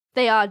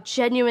They are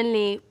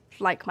genuinely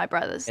like my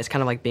brothers. It's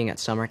kind of like being at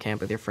summer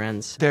camp with your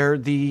friends. They're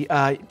the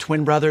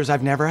twin brothers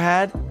I've never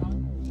had.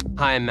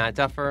 Hi, I'm Matt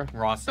Duffer.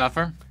 Ross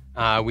Duffer.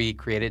 We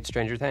created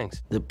Stranger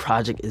Things. The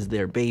project is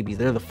their baby.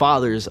 They're the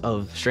fathers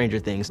of Stranger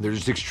Things. They're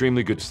just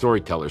extremely good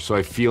storytellers, so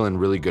I feel in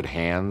really good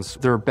hands.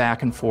 They're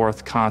back and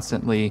forth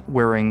constantly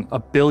wearing a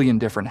billion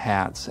different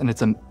hats,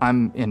 and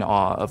I'm in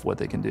awe of what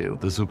they can do.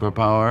 The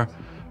superpower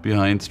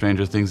behind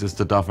Stranger Things is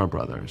the Duffer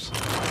brothers.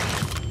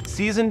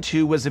 Season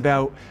 2 was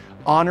about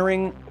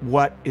honoring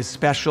what is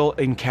special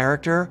in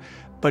character,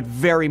 but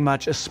very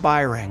much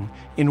aspiring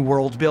in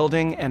world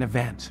building and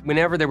event.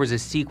 Whenever there was a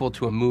sequel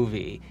to a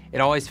movie, it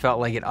always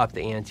felt like it upped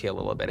the ante a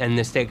little bit, and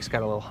the stakes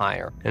got a little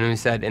higher. And we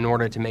said, in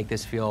order to make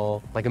this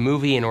feel like a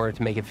movie, in order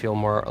to make it feel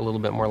a little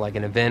bit more like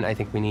an event, I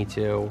think we need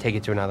to take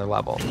it to another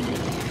level.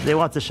 They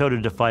want the show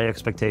to defy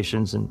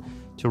expectations and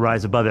to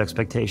rise above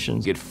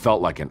expectations. It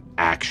felt like an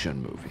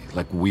action movie,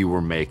 like we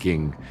were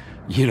making,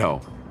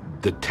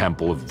 the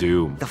Temple of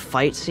Doom. The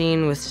fight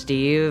scene with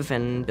Steve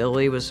and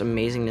Billy was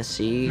amazing to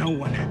see. No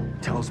one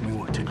tells me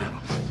what to do.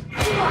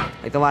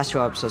 Like the last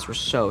 2 episodes were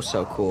so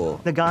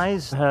cool. The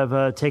guys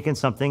have taken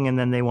something and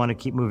then they want to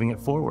keep moving it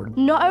forward.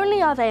 Not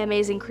only are they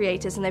amazing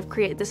creators and they've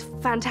created this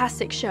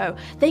fantastic show,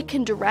 they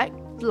can direct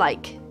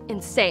like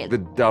insane. The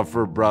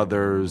Duffer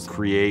brothers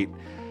create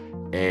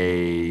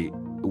a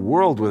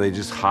world where they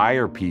just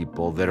hire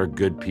people that are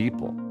good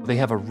people. They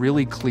have a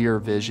really clear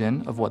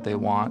vision of what they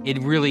want.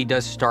 It really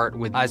does start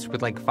with us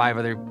with like 5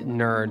 other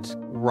nerds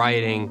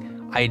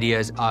writing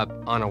ideas up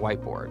on a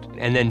whiteboard.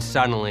 And then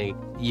suddenly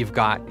you've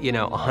got,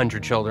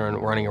 100 children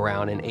running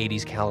around in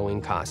 80s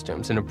Halloween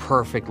costumes in a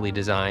perfectly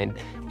designed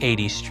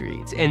 80s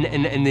streets. And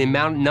the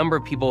number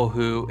of people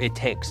who it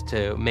takes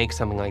to make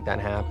something like that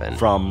happen.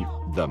 From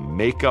the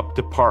makeup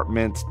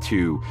department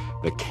to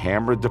the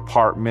camera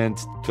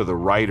department to the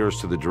writers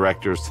to the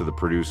directors to the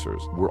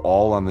producers. We're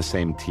all on the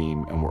same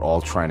team and we're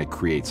all trying to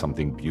create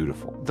something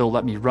beautiful. They'll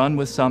let me run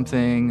with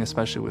something,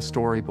 especially with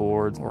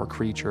storyboards or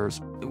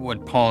creatures.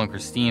 What Paul and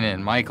Christina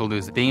and Michael do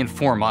is they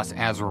inform us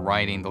as we're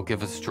writing. They'll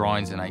give us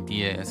drawings and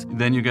ideas.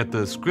 Then you get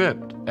the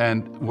script,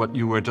 and what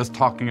you were just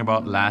talking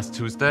about last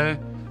Tuesday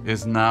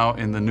is now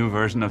in the new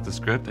version of the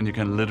script, and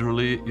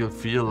you'll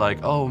feel like,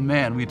 oh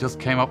man, we just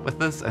came up with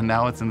this and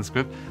now it's in the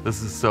script.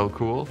 This is so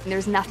cool.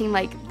 There's nothing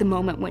like the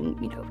moment when,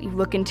 you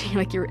look into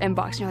your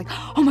inbox and you're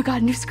like, oh my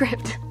God, new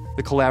script.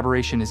 The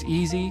collaboration is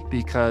easy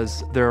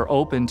because they're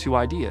open to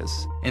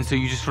ideas. And so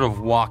you just sort of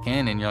walk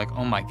in and you're like,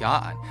 oh my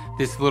God,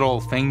 this little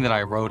thing that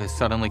I wrote has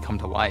suddenly come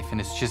to life. And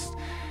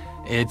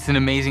it's an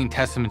amazing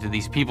testament to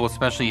these people,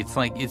 especially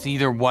it's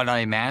either what I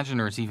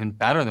imagine or it's even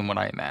better than what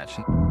I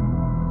imagined.